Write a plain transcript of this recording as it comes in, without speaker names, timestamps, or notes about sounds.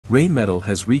Rheinmetall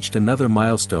has reached another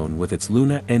milestone with its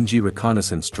LUNA NG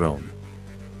reconnaissance drone.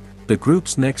 The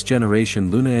group's next-generation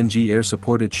LUNA NG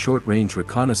air-supported short-range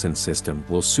reconnaissance system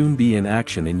will soon be in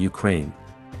action in Ukraine.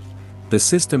 The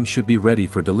system should be ready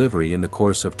for delivery in the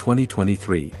course of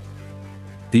 2023.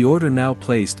 The order now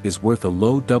placed is worth a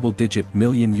low double-digit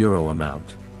million euro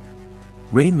amount.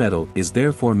 Rheinmetall is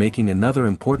therefore making another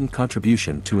important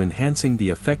contribution to enhancing the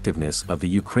effectiveness of the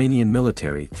Ukrainian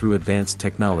military through advanced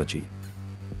technology.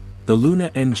 The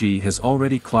LUNA NG has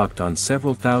already clocked on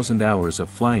several thousand hours of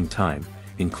flying time,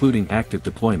 including active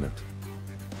deployment.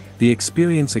 The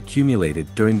experience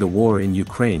accumulated during the war in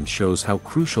Ukraine shows how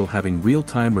crucial having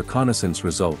real-time reconnaissance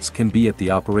results can be at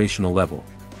the operational level.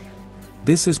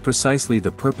 This is precisely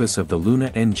the purpose of the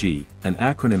LUNA NG, an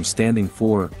acronym standing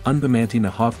for Unbemannte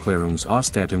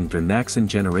Aufklärungsausstattung der nächsten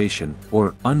Generation,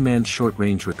 or Unmanned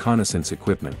Short-Range Reconnaissance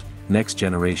Equipment, Next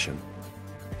Generation.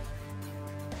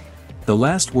 The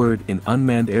last word in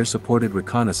unmanned air-supported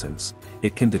reconnaissance,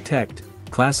 it can detect,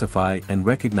 classify and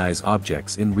recognize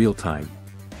objects in real time.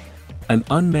 An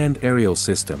unmanned aerial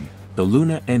system, the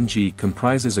LUNA NG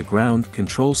comprises a ground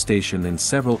control station and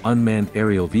several unmanned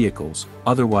aerial vehicles,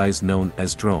 otherwise known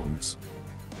as drones.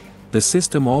 The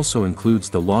system also includes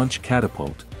the launch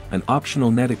catapult, an optional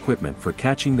net equipment for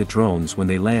catching the drones when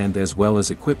they land, as well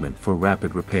as equipment for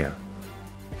rapid repair.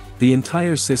 The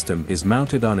entire system is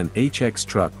mounted on an HX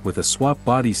truck with a swap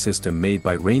body system made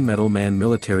by Rheinmetall MAN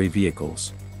military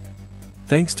vehicles.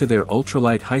 Thanks to their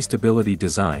ultralight high-stability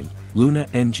design, LUNA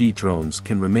NG drones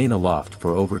can remain aloft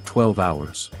for over 12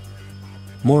 hours.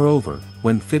 Moreover,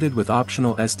 when fitted with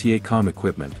optional STA-COM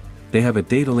equipment, they have a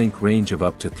data link range of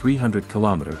up to 300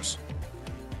 kilometers.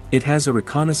 It has a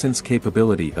reconnaissance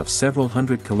capability of several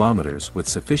hundred kilometers with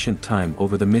sufficient time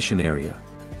over the mission area.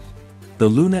 The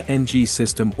LUNA NG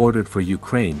system ordered for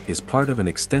Ukraine is part of an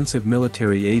extensive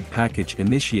military aid package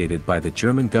initiated by the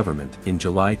German government in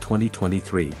July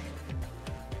 2023.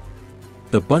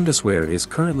 The Bundeswehr is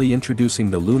currently introducing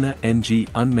the LUNA NG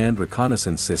unmanned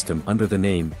reconnaissance system under the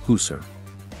name Hussar.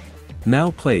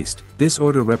 Now placed, this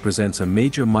order represents a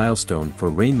major milestone for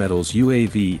Rheinmetall's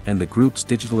UAV and the group's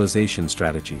digitalization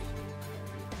strategy.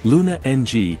 LUNA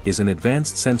NG is an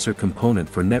advanced sensor component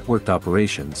for networked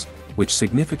operations, which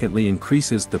significantly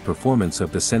increases the performance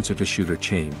of the sensor-to-shooter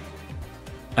chain.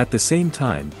 At the same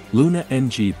time, LUNA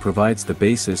NG provides the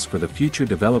basis for the future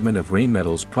development of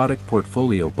Rheinmetall's product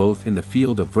portfolio, both in the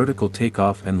field of vertical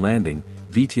takeoff and landing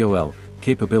 (VTOL)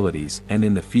 capabilities and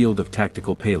in the field of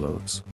tactical payloads.